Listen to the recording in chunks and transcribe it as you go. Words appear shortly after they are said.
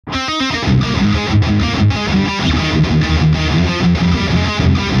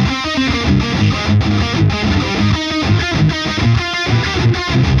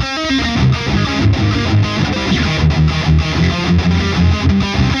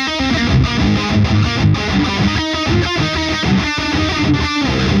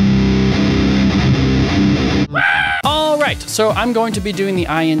So I'm going to be doing the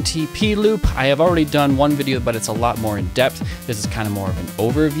INTP loop. I have already done one video, but it's a lot more in depth. This is kind of more of an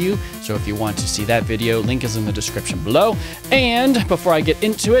overview. So if you want to see that video, link is in the description below. And before I get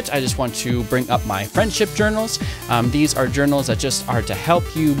into it, I just want to bring up my friendship journals. These are journals that just are to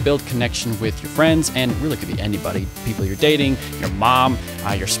help you build connection with your friends, and it really could be anybody, people you're dating, your mom,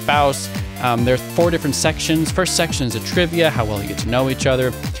 your spouse. There are 4 different sections. First section is a trivia, how well you get to know each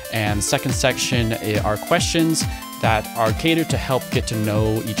other. And the second section are questions that are catered to help get to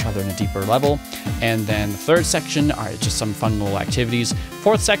know each other in a deeper level. And then the third section are just some fun little activities.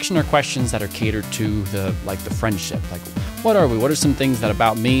 Fourth section are questions that are catered to the friendship. Like, what are we? What are some things that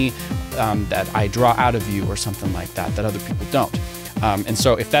about me that I draw out of you, or something like that other people don't? And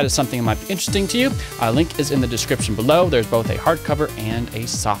so if that is something that might be interesting to you, link is in the description below. There's both a hardcover and a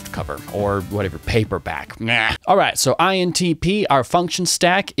soft cover, or whatever, paperback. Nah. All right, so INTP, our function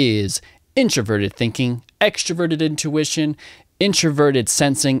stack is introverted thinking, extroverted intuition, introverted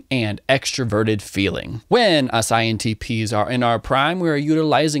sensing, and extroverted feeling. When us INTPs are in our prime, we are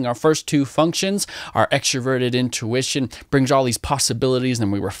utilizing our first 2 functions. Our extroverted intuition brings all these possibilities,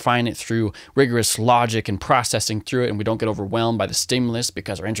 and we refine it through rigorous logic and processing through it, and we don't get overwhelmed by the stimulus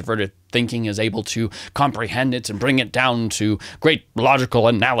because our introverted thinking is able to comprehend it and bring it down to great logical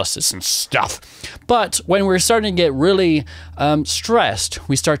analysis and stuff. But when we're starting to get really stressed,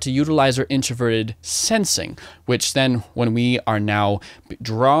 we start to utilize our introverted sensing, which then when we are now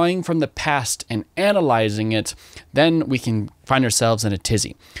drawing from the past and analyzing it, then we can find ourselves in a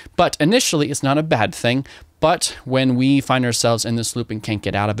tizzy. But initially, it's not a bad thing. But when we find ourselves in this loop and can't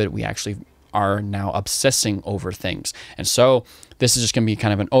get out of it, we actually are now obsessing over things. And so this is just going to be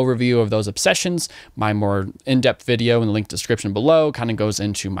kind of an overview of those obsessions. My more in-depth video in the link description below kind of goes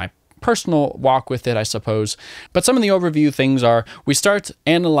into my personal walk with it, I suppose. But some of the overview things are, we start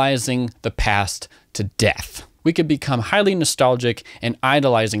analyzing the past to death. We could become highly nostalgic and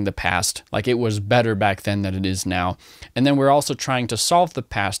idolizing the past, like it was better back then than it is now. And then we're also trying to solve the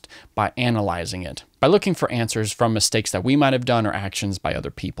past by analyzing it, by looking for answers from mistakes that we might have done or actions by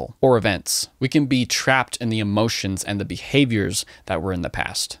other people or events. We can be trapped in the emotions and the behaviors that were in the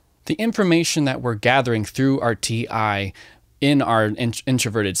past. The information that we're gathering through our TI in our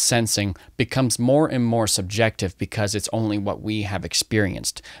introverted sensing becomes more and more subjective because it's only what we have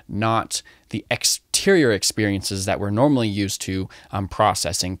experienced, not the exterior experiences that we're normally used to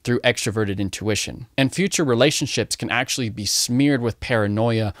processing through extroverted intuition. And future relationships can actually be smeared with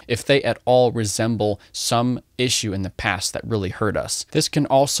paranoia if they at all resemble some issue in the past that really hurt us. This can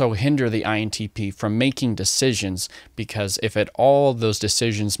also hinder the INTP from making decisions, because if at all those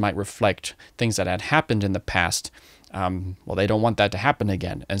decisions might reflect things that had happened in the past, well, they don't want that to happen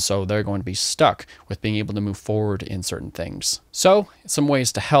again. And so they're going to be stuck with being able to move forward in certain things. So some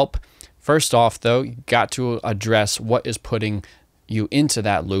ways to help. First off, though, you got to address what is putting you into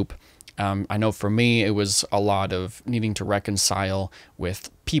that loop. I know for me, it was a lot of needing to reconcile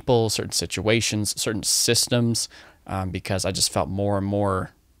with people, certain situations, certain systems, because I just felt more and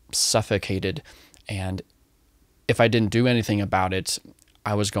more suffocated. And if I didn't do anything about it,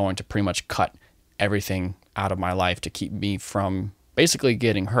 I was going to pretty much cut everything out of my life to keep me from basically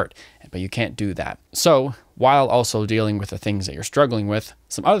getting hurt. But you can't do that. So while also dealing with the things that you're struggling with,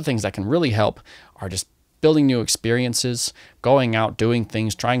 some other things that can really help are just building new experiences, going out, doing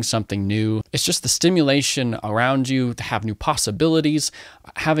things, trying something new. It's just the stimulation around you to have new possibilities.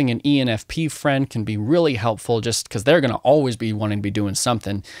 Having an ENFP friend can be really helpful, just because they're going to always be wanting to be doing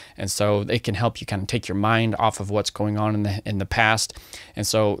something. And so they can help you kind of take your mind off of what's going on in the past. And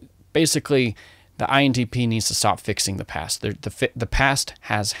so basically, the INTP needs to stop fixing the past. The past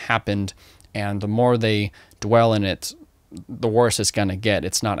has happened, and the more they dwell in it, the worse it's going to get.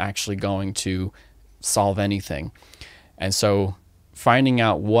 It's not actually going to solve anything. And so finding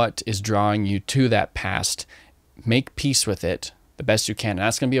out what is drawing you to that past, make peace with it the best you can. And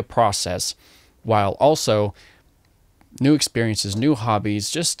that's going to be a process, while also new experiences, new hobbies,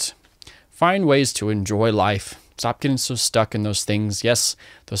 just find ways to enjoy life. Stop getting so stuck in those things. Yes,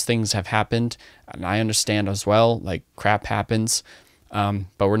 those things have happened, and I understand as well, like crap happens, but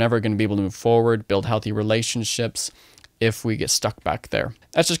we're never going to be able to move forward, build healthy relationships if we get stuck back there.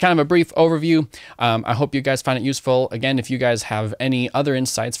 That's just kind of a brief overview. I hope you guys find it useful. Again, if you guys have any other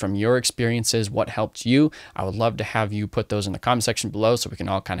insights from your experiences, what helped you, I would love to have you put those in the comment section below so we can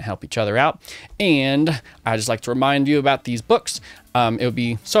all kind of help each other out. And I just like to remind you about these books. It would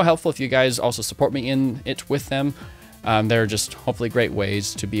be so helpful if you guys also support me in it with them. They're just hopefully great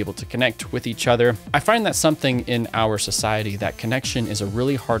ways to be able to connect with each other. I find that something in our society, that connection is a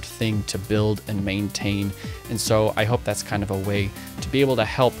really hard thing to build and maintain. And so I hope that's kind of a way to be able to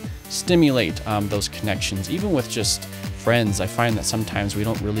help stimulate those connections, even with just friends, I find that sometimes we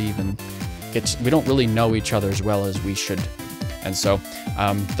don't really know each other as well as we should. And so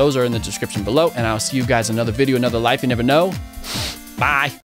those are in the description below, and I'll see you guys in another video, another life. You never know. Bye.